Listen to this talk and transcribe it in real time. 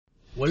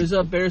What is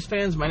up, Bears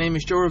fans? My name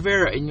is Joe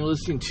Rivera, and you're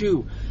listening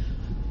to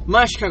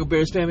my Chicago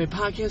Bears family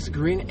podcast,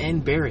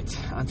 Grin Bear It.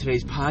 On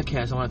today's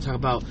podcast, I want to talk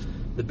about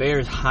the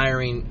Bears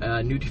hiring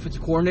a new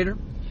defensive coordinator,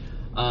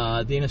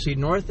 the NFC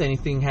North,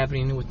 anything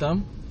happening new with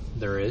them.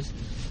 There is.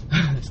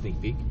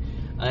 Sneak peek.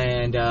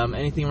 And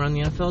anything around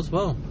the NFL as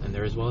well. And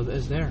there as well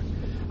as there.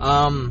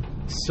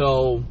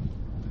 So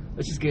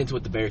let's just get into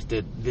what the Bears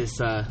did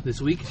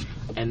this week,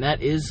 and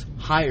that is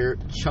hire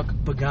Chuck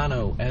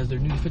Pagano as their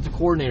new defensive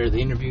coordinator.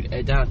 They interviewed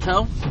Ed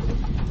Donatel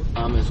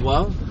as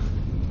well,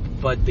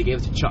 but they gave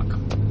it to Chuck,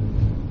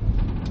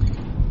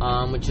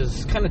 which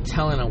is kind of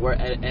telling on where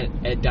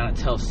Ed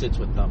Donatel sits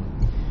with them.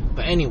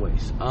 But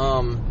anyways,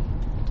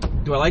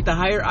 do I like the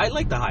hire? I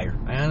like the hire.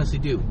 I honestly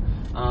do.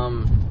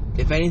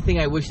 If anything,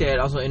 I wish they had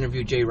also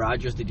interviewed Jay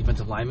Rodgers, the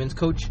defensive lineman's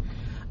coach,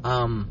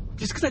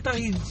 just because I thought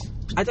he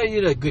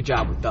did a good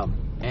job with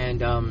them.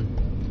 And I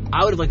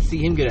would have liked to see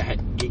him get a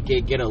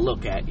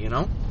look at, you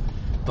know.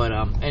 But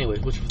anyways,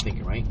 what you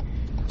thinking, right?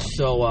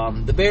 So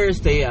the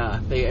Bears, they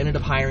ended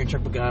up hiring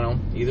Chuck Pagano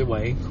either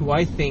way, who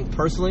I think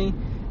personally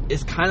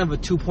is kind of a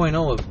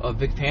 2.0 of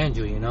Vic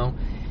Fangio. You know,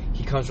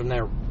 he comes from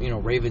that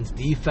Ravens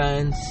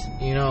defense.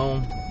 You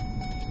know,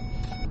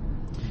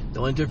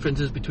 the only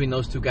differences between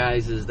those two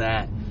guys is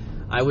that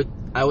I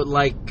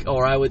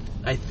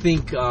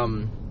think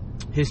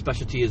his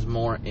specialty is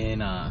more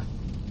in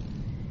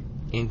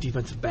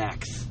defensive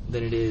backs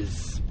than it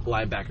is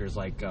linebackers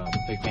like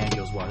Vic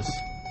Fangio's was.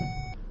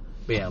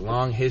 But yeah,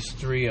 long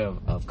history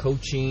of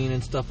coaching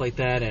and stuff like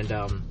that.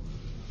 And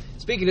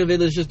speaking of it,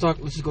 let's just go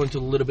into a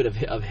little bit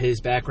of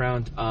his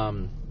background.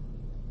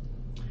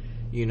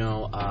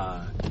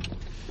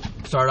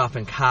 Started off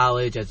in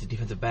college as a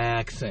defensive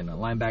backs and a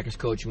linebackers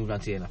coach. He moved on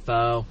to the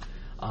NFL,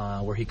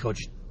 where he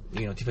coached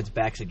defensive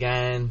backs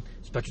again,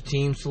 special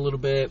teams a little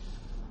bit.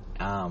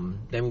 Then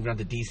moved on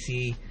to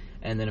DC,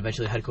 and then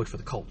eventually head coach for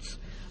the Colts.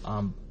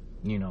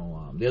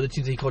 The other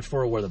teams that he coached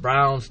for were the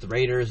Browns, the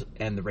Raiders,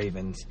 and the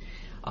Ravens.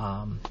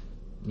 And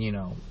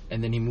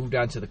then he moved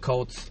on to the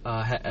Colts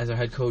as a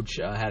head coach.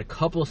 Had a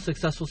couple of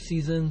successful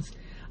seasons.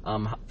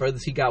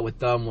 Furthest he got with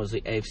them was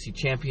the AFC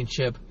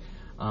Championship,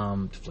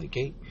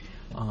 Deflategate.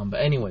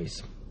 But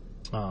anyways,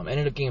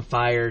 ended up getting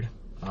fired.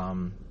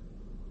 And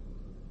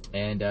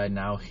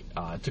now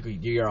took a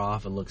year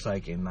off, it looks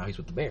like, and now he's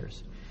with the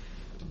Bears.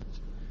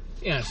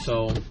 Yeah,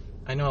 so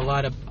I know a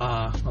lot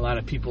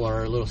of people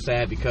are a little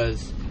sad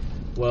because,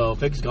 well,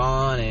 Vic's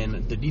gone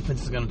and the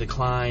defense is going to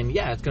decline.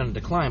 Yeah, it's going to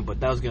decline, but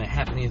that was going to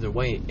happen either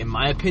way, in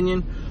my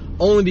opinion,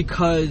 only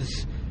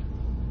because,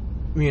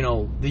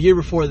 the year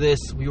before this,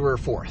 we were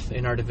fourth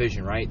in our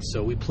division, right?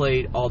 So we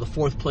played all the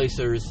fourth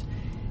placers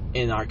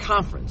in our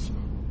conference.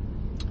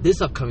 This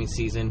upcoming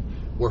season,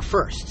 we're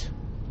first.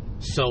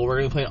 So we're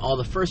going to be playing all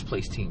the first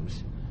place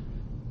teams.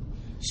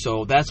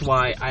 So that's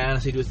why I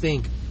honestly do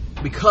think,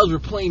 because we're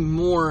playing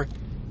more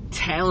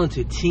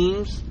talented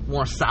teams,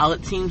 more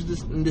solid teams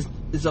this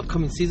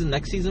upcoming season,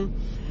 next season,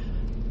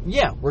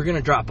 yeah, we're going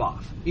to drop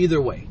off.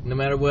 Either way, no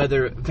matter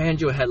whether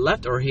Fangio had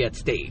left or he had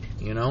stayed,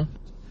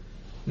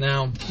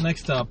 Now,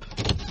 next up,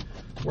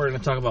 we're going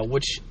to talk about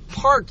which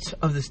part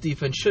of this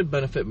defense should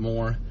benefit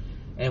more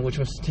and which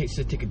ones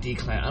should take a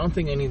decline. I don't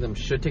think any of them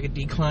should take a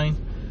decline.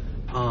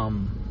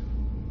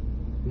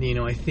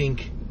 I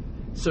think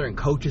certain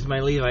coaches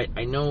might leave.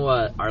 I know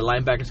our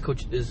linebackers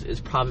coach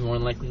is probably more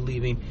than likely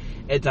leaving.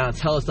 Ed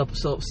Donatel is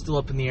still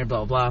up in the air,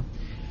 blah, blah, blah.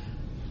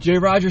 Jay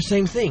Rodgers,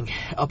 same thing,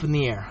 up in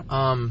the air.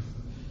 But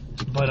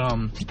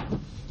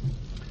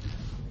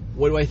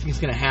what do I think is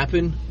going to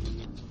happen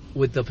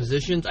with the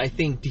positions? I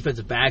think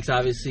defensive backs,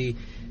 obviously,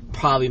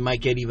 probably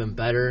might get even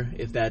better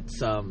if that's...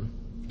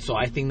 so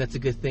I think that's a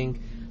good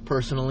thing,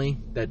 personally,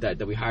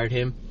 that we hired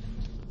him.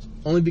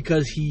 Only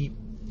because he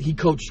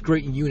coached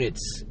great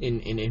units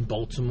in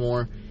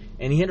Baltimore,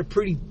 and he had a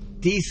pretty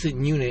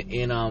decent unit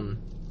in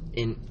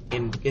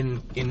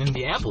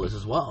Indianapolis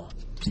as well.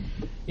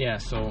 Yeah,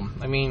 so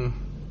I mean,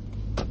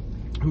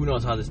 who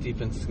knows how this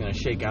defense is going to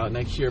shake out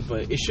next year,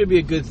 but it should be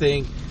a good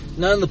thing.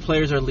 None of the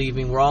players are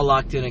leaving. We're all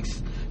locked in.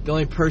 The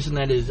only person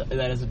that is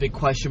a big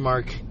question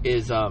mark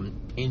is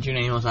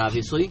Engineers,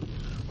 obviously,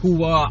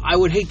 who I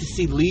would hate to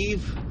see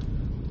leave,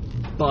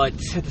 but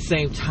at the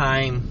same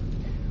time,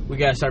 we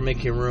gotta start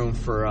making room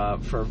for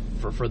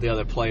the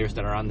other players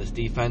that are on this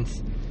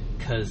defense,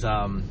 because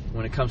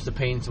when it comes to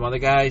paying some other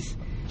guys,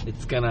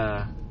 it's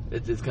gonna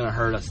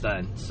hurt us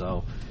then.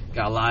 So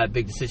got a lot of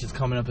big decisions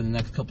coming up in the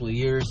next couple of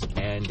years,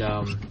 and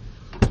not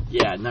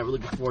really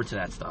looking forward to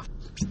that stuff.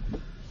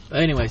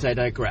 But anyways, I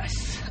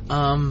digress.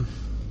 I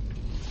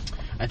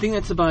think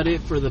that's about it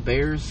for the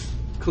Bears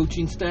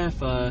coaching staff.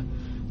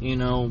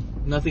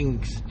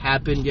 Nothing's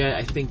happened yet.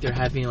 I think they're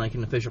having like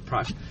an official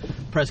press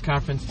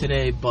conference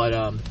today, but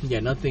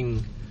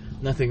nothing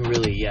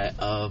really yet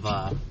of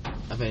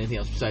anything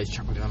else besides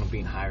Chuck Pagano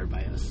being hired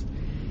by us.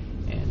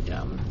 And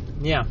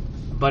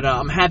but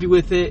I'm happy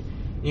with it.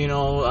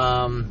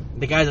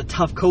 The guy's a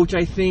tough coach,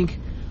 I think.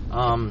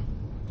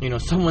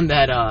 Someone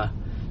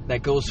that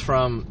goes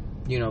from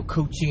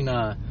coaching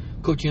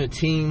coaching a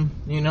team,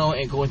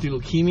 and going through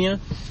leukemia.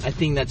 I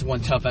think that's one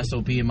tough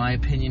SOB in my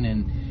opinion,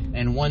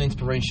 and one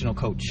inspirational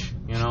coach,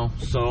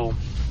 So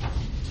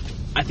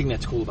I think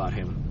that's cool about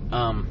him.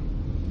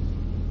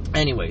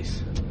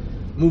 Anyways,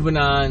 moving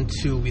on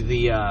to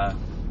the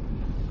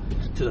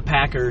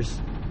Packers.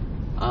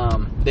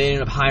 They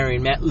ended up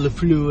hiring Matt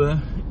LaFleur.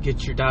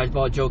 Get your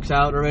dodgeball jokes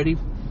out already.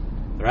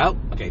 They're out?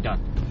 Okay, done.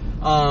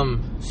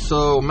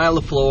 So Matt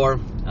LaFleur,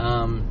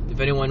 if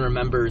anyone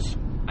remembers,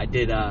 I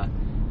did a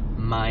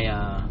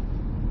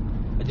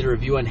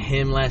review on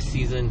him last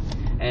season,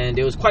 and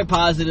it was quite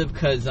positive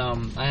because I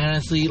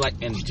honestly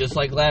and just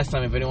like last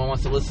time, if anyone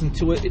wants to listen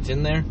to it, it's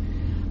in there.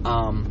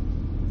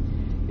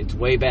 It's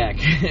way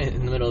back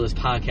in the middle of this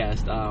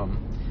podcast. I'll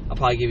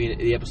probably give you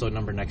the episode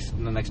number in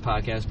the next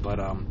podcast, but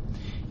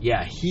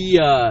yeah, he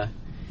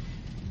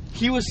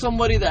was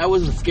somebody that I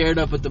wasn't scared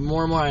of, but the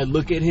more and more I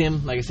look at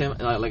him, like I said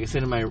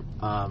in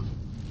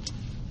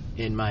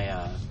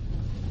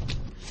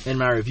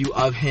my review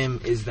of him,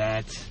 is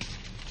that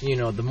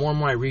the more and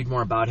more I read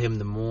more about him,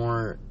 the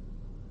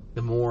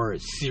more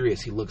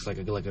serious he looks like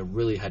a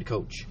really head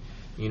coach.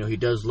 He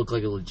does look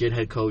like a legit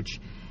head coach,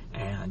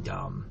 and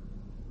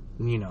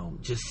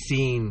just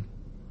seeing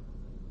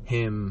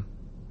him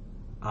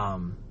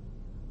come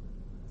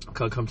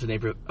to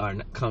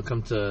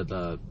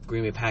the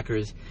Green Bay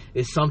Packers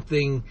is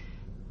something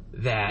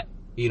that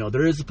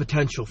there is a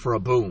potential for a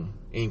boom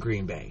in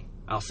Green Bay.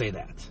 I'll say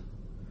that.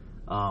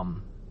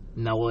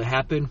 Now, will it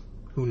happen?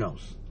 Who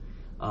knows?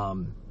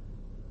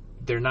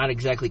 They're not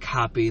exactly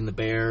copying the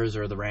Bears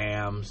or the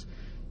Rams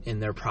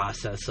in their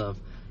process of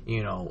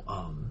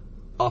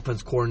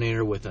offense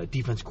coordinator with a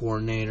defense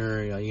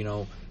coordinator.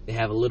 They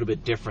have a little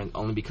bit different,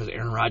 only because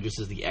Aaron Rodgers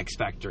is the X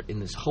factor in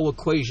this whole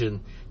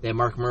equation that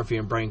Mark Murphy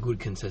and Brian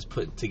Gutekunst has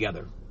put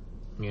together.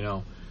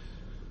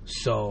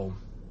 So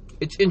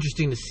it's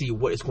interesting to see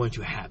what is going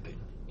to happen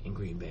in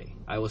Green Bay.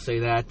 I will say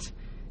that.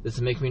 Does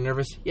it make me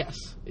nervous? Yes,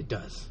 it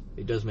does.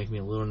 It does make me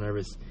a little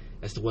nervous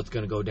as to what's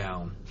going to go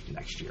down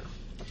next year.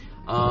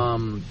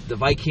 The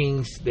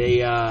Vikings,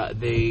 they are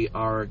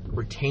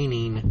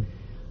retaining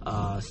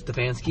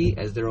Stefanski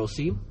as their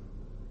OC,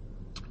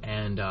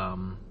 and I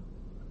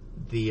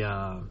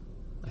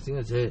think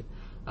that's it.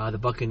 The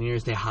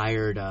Buccaneers, they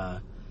hired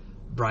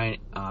Brian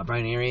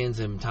Arians,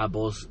 and Todd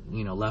Bowles,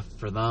 left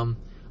for them.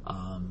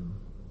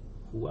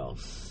 Who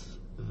else?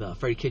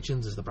 Freddie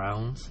Kitchens is the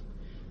Browns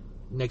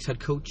next head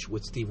coach,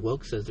 with Steve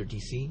Wilkes as their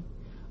DC.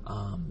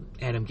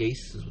 Adam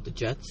Gase is with the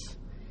Jets.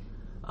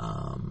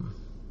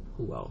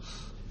 Who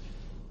else?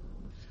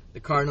 The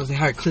Cardinals, they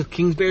hired Cliff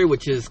Kingsbury,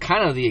 which is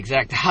kind of the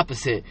exact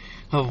opposite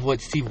of what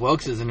Steve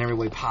Wilkes is in every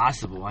way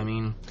possible. I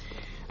mean,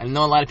 I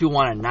know a lot of people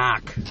want to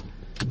knock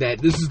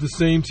that this is the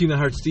same team that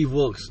hired Steve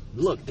Wilkes.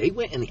 Look, they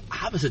went in the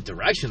opposite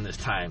direction this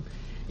time.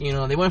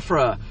 They went for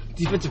a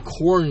defensive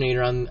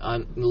coordinator on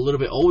a little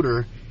bit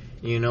older,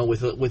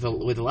 with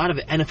a lot of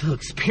NFL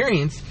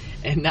experience,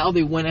 and now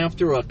they went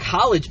after a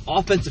college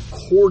offensive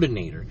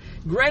coordinator.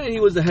 Granted, he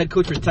was the head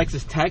coach for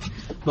Texas Tech,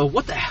 but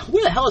where the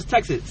hell is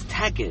Texas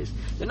Tech is?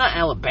 They're not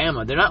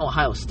Alabama. They're not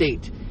Ohio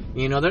State.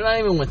 They're not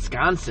even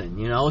Wisconsin.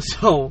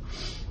 So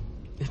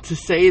to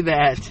say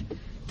that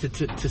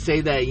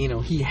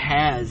he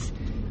has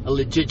a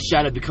legit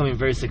shot at becoming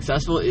very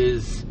successful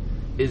is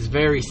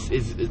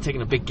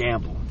taking a big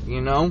gamble.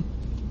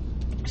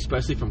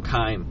 Especially from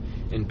Keim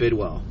and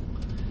Bidwell.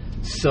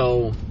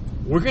 So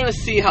we're gonna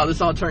see how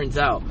this all turns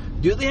out.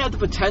 Do they have the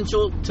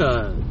potential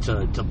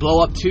to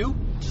blow up too,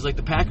 just like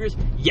the Packers?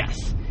 Yes.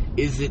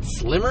 Is it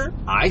slimmer?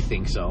 I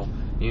think so.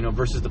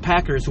 Versus the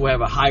Packers, who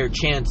have a higher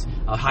chance,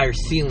 a higher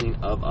ceiling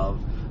of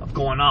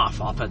going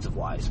off offensive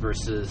wise,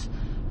 versus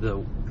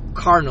the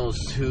Cardinals,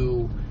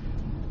 who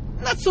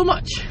not so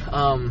much.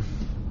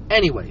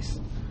 Anyways,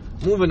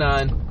 moving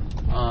on.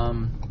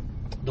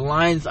 The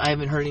Lions, I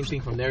haven't heard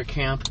anything from their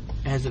camp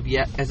as of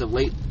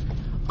late.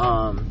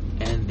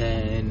 And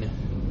then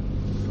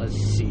let's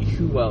see,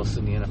 who else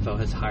in the NFL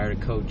has hired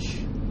a coach?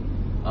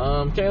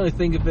 Can't really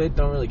think of it.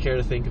 Don't really care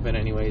to think of it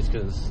anyways,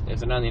 because if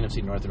they're not in the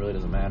NFC North, it really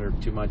doesn't matter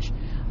too much.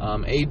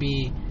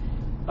 Antonio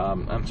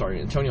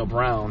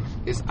Brown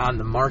is on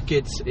the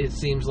market. It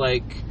seems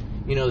like,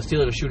 the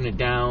Steelers are shooting it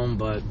down,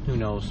 but who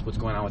knows what's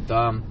going on with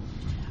them.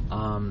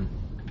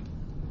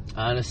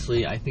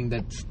 Honestly, I think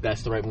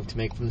that's the right move to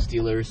make from the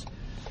Steelers.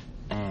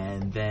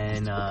 And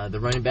then the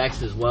running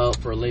backs as well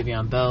for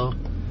Le'Veon Bell.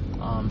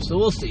 So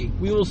we'll see.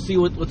 We will see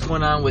what's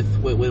going on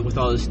with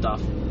all this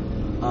stuff.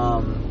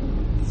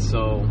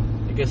 So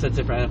I guess that's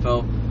it for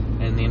NFL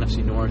and the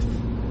NFC North.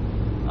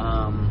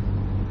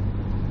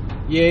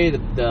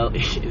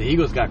 The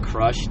Eagles got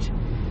crushed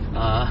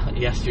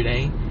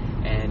yesterday,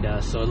 and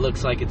so it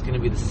looks like it's going to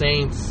be the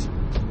Saints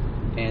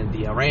and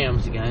the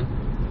Rams again,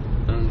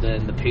 and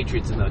then the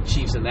Patriots and the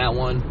Chiefs in that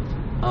one.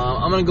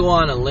 I'm going to go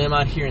on a limb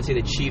out here and say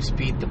the Chiefs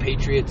beat the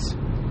Patriots.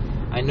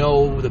 I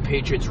know the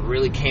Patriots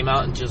really came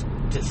out and just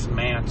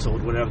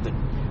dismantled whatever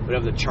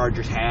the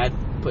Chargers had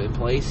put in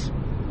place.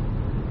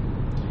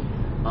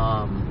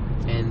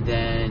 And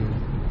then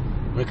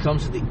when it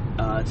comes to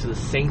the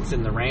Saints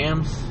and the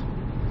Rams,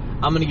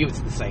 I'm going to give it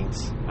to the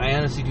Saints. I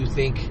honestly do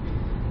think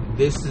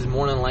this is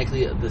more than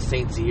likely the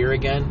Saints' year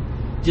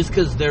again. Just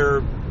because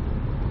they're,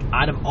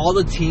 out of all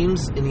the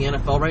teams in the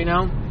NFL right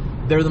now,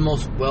 they're the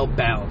most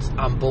well-balanced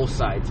on both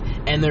sides.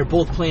 And they're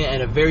both playing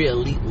at a very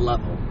elite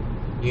level.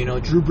 You know,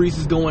 Drew Brees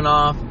is going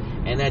off,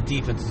 and that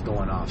defense is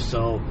going off.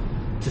 So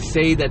to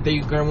say that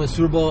they're going to win the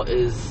Super Bowl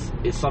is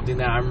something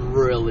that I'm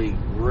really,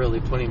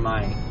 really putting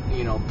my,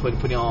 you know,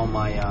 putting all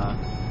my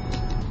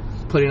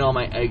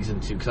eggs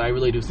into, because I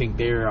really do think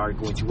they are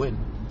going to win.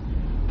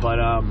 But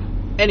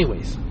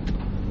anyways,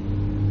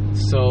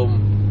 so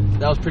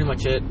that was pretty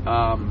much it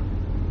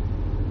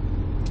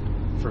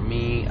for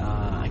me.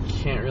 I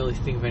can't really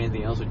think of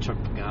anything else with Chuck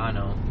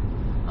Pagano.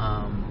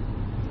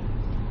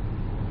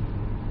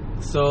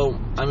 So,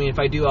 I mean, if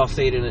I do, I'll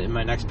say it in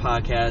my next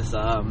podcast.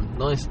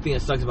 The only thing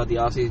that sucks about the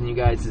offseason, you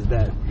guys, is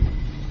that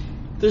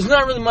there's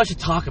not really much to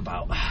talk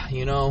about,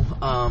 you know,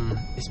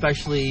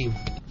 especially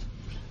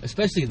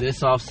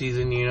this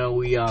offseason. You know,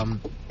 we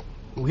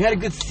had a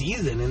good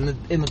season,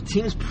 and the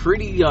team's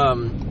pretty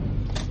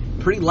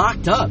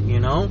locked up, you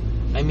know.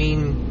 I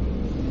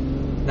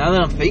mean, now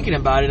that I'm thinking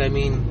about it, I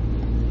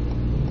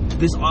mean,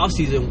 this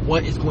offseason,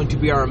 what is going to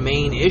be our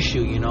main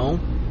issue, you know?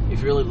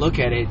 If you really look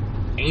at it,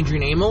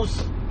 Adrian Amos,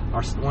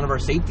 one of our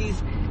safeties,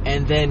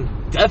 and then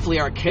definitely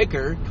our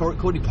kicker,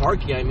 Cody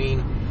Parkey. I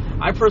mean,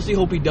 I personally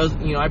hope he does.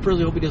 You know, I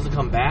personally hope he doesn't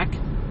come back.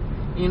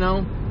 You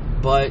know,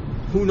 but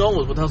who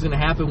knows what the hell's going to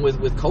happen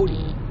with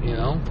Cody? You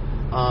know,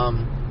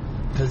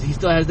 because he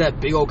still has that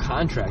big old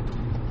contract.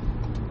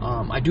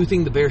 I do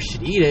think the Bears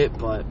should eat it,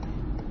 but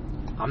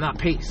I'm not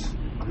Pace.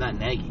 I'm not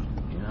Nagy.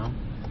 You know,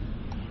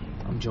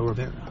 I'm Joe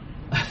Rivera.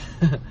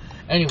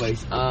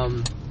 Anyways,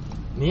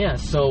 yeah.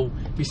 So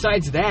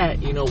besides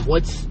that, you know,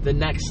 what's the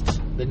next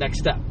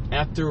step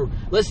after?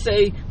 Let's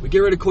say we get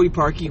rid of Cody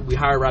Parkey, we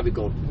hire Robbie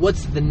Gould.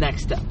 What's the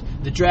next step?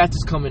 The draft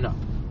is coming up.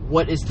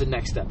 What is the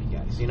next step, you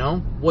guys? You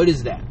know, what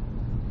is that?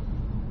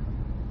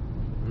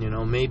 You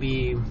know,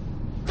 maybe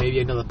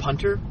another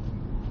punter.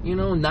 You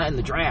know, not in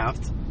the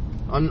draft,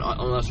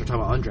 unless we're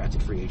talking about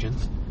undrafted free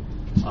agents.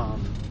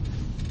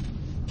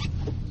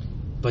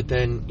 But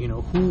then, you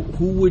know,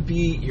 who would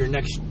be your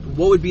next?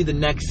 What would be the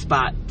next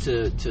spot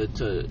to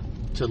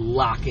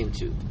lock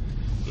into?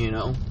 You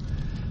know,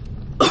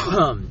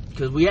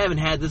 because we haven't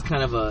had this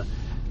kind of an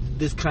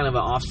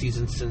off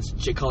season since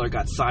Jay Cutler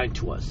got signed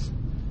to us.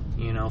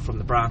 You know, from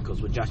the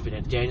Broncos when Josh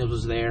Daniels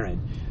was there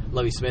and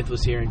Lovie Smith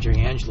was here and Jerry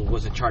Angelo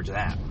was in charge of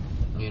that.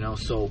 You know,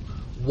 so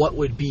what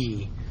would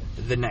be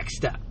the next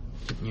step?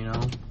 You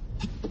know,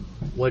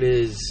 what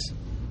is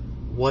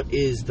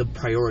the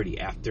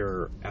priority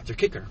after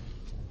kicker?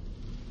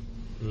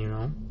 You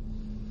know,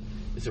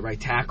 is it right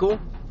tackle?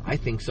 I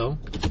think so.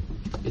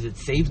 Is it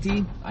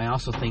safety? I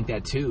also think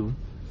that too.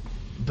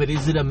 But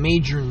is it a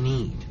major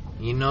need?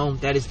 You know,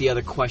 that is the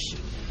other question.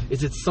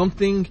 Is it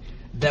something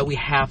that we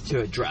have to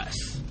address?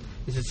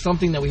 Is it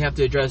something that we have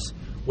to address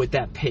with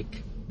that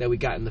pick that we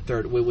got in the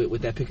third,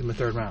 with that pick in the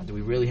third round? Do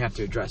we really have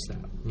to address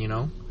that? You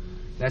know,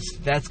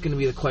 that's going to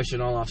be the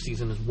question all off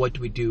season, is what do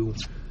we do,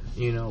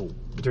 you know,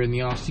 during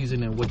the off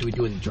season, and what do we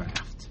do in the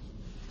draft?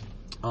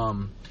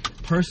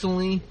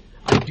 Personally,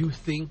 I do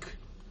think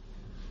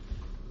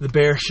the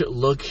Bears should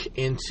look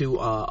into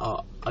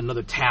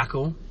another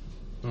tackle.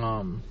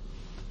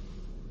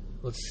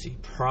 Let's see,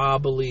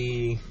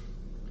 probably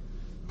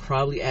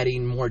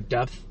adding more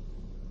depth.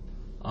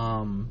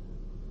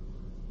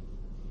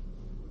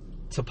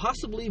 To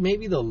possibly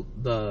maybe the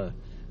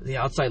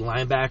outside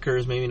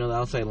linebackers. Maybe, you know, the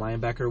outside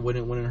linebacker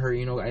wouldn't hurt.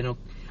 You know, I know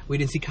we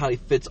didn't see Kyle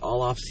Fitz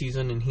all off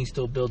season, and he's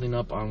still building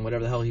up on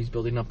whatever the hell he's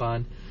building up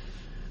on.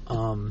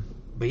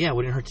 But yeah, it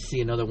wouldn't hurt to see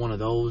another one of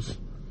those.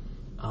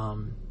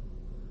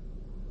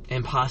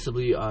 And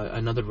possibly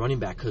another running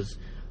back, because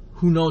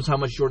who knows how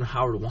much Jordan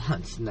Howard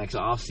wants next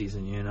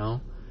offseason, you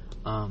know?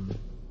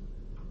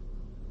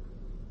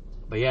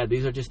 But yeah,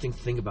 these are just things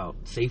to think about.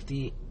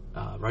 Safety,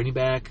 running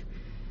back,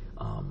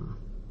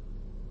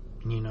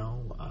 you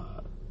know,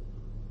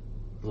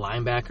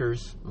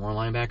 linebackers, more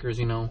linebackers,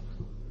 you know.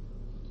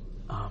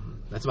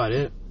 That's about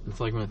it. That's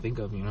all I'm going to think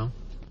of, you know.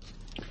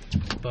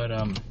 But,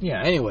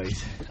 yeah,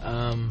 anyways.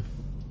 I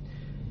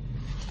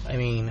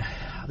mean,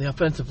 the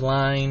offensive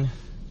line,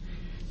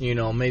 you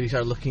know, maybe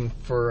start looking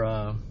for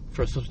a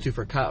substitute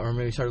for Kyle, or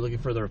maybe start looking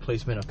for the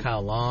replacement of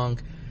Kyle Long,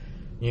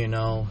 you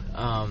know,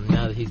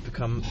 now that he's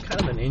become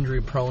kind of an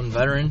injury-prone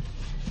veteran.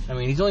 I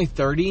mean, he's only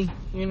 30,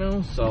 you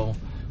know, so,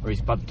 or he's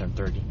about to turn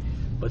 30.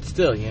 But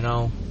still, you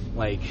know,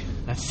 like,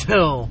 that's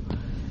still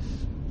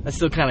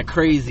kind of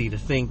crazy to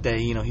think that,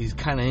 you know, he's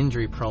kind of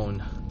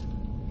injury-prone.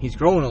 He's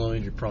growing a little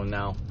injury-prone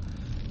now,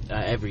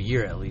 every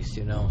year at least,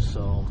 you know,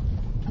 so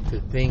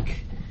to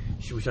think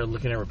should we start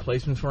looking at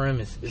replacements for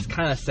him is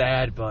kind of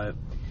sad, but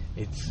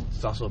it's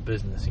also a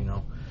business, you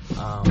know.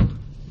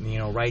 You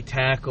know, right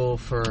tackle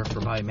for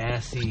Bobby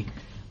Massey.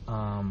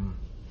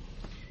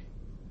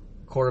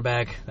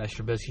 Quarterback, that's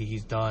Trubisky.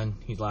 He's done.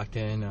 He's locked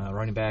in.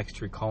 Running backs,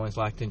 Tariq Cohen's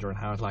locked in.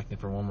 Jordan Howard's locked in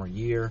for one more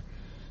year.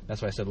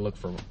 That's why I said look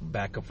for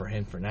backup for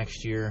him for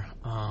next year.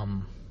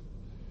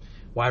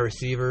 Wide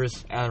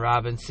receivers, Allen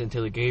Robinson,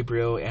 Taylor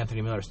Gabriel,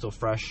 Anthony Miller are still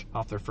fresh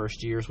off their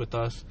first years with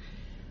us.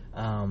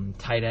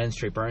 Tight ends,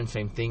 Trey Burns,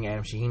 same thing.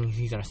 Adam Shaheen,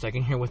 he's on a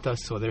second year with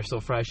us, so they're still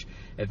fresh.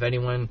 If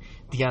anyone,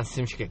 Deion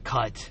Sims should get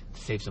cut to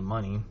save some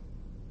money.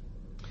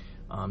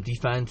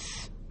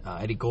 Defense,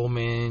 Eddie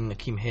Goldman,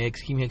 Akeem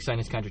Hicks. Akeem Hicks signed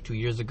his contract 2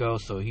 years ago,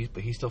 so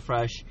he's still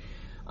fresh.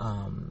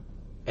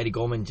 Eddie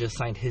Goldman just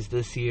signed his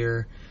this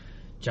year.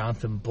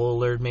 Jonathan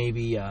Bullard,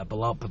 maybe.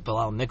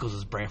 Bilal Nichols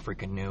is brand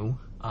freaking new.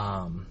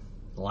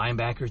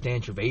 Linebackers,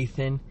 Dan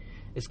Trevathan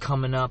is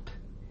coming up.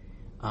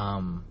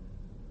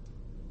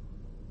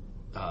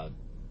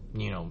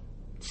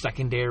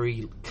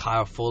 Secondary,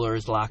 Kyle Fuller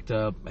is locked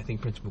up. I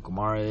think Prince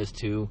Mukamara is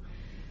too.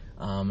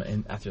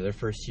 And after their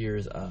first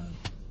years,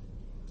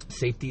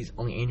 safeties,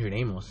 only Adrian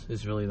Amos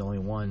is really the only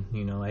one.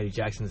 Eddie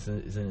Jackson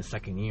is in his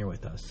second year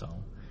with us.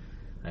 So,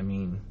 I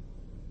mean,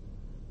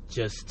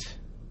 just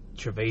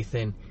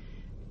Trevathan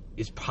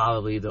is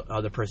probably the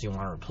other person you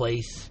want to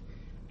replace.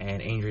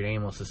 And Adrian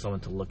Amos is someone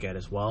to look at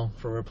as well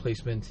for a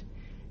replacement.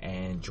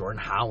 And Jordan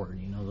Howard,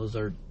 those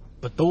are...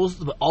 But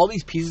all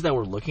these pieces that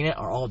we're looking at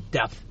are all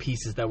depth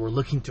pieces that we're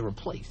looking to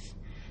replace.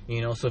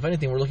 So if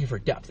anything, we're looking for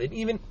depth. And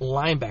even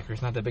linebacker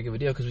is not that big of a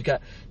deal because we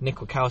got Nick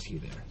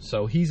Wachowski there.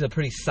 So he's a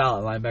pretty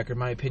solid linebacker in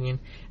my opinion,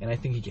 and I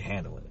think he can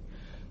handle it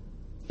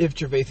if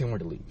Trevathan were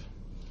to leave.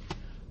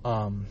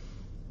 And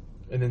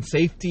then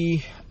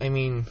safety, I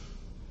mean,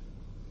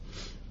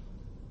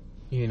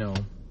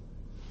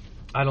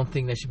 I don't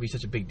think that should be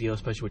such a big deal,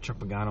 especially with Chuck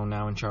Pagano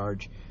now in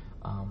charge.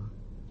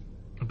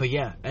 But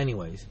yeah,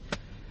 anyways.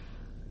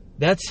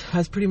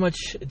 That's pretty much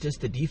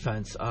just the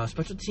defense.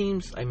 Special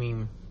teams, I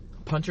mean,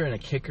 punter and a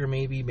kicker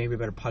maybe a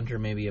better punter,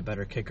 maybe a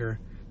better kicker.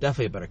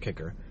 Definitely a better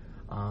kicker.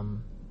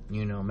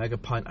 Mega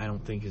Punt I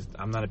don't think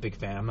I'm not a big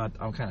fan.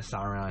 I'm kind of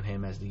sour on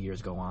him as the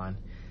years go on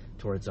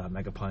towards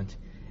Mega Punt.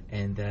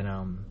 And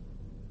then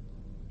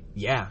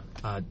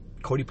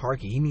Cody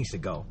Parkey, he needs to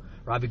go.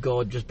 Robbie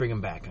Gould, just bring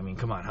him back. I mean,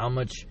 come on.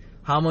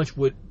 How much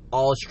would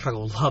all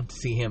Chicago love to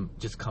see him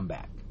just come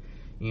back?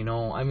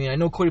 I mean, I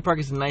know Cody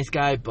Parkey's a nice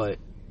guy, but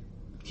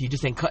he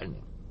just ain't cutting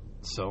it.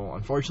 So,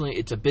 unfortunately,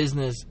 it's a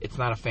business. It's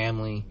not a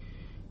family,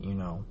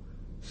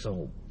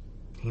 So,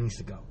 he needs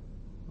to go.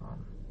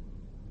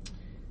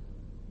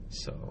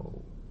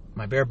 So,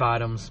 my bare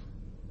bottoms.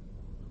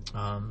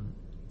 Don't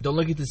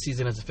look at this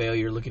season as a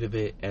failure. Look at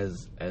it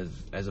as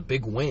a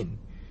big win.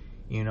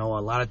 A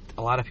lot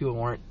of people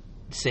weren't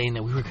saying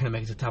that we were going to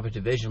make it to the top of the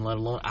division, let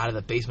alone out of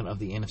the basement of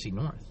the NFC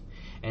North.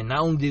 And not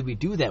only did we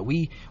do that,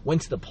 we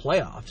went to the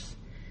playoffs.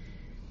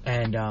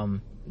 And,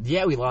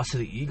 we lost to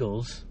the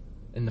Eagles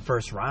in the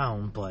first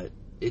round, but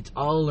it's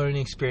all a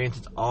learning experience.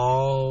 It's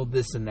all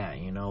this and that,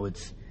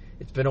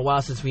 It's been a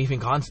while since we even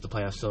gone to the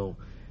playoffs, so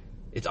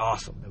it's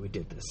awesome that we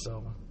did this.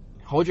 So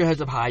hold your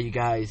heads up high, you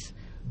guys.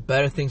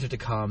 Better things are to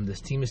come. This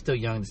team is still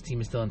young. This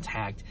team is still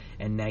intact,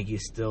 and Nagy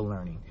is still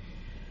learning.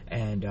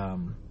 And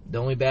the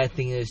only bad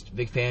thing is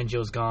Vic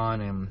Fangio's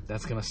gone, and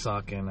that's going to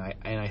suck. And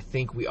I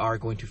think we are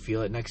going to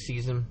feel it next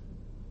season,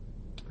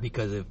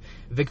 because if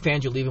Vic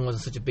Fangio leaving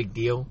wasn't such a big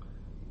deal,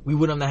 we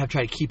would not have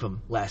tried to keep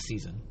him last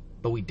season.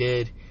 But we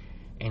did,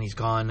 and he's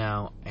gone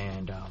now.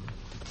 And,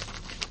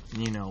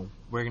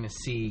 we're going to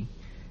see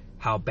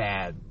how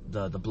bad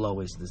the blow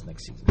is this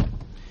next season.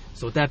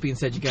 So with that being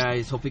said, you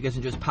guys, hope you guys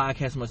enjoyed this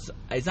podcast as much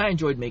as I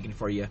enjoyed making it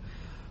for you.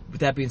 With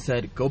that being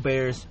said, go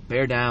Bears,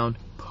 bear down,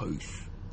 peace.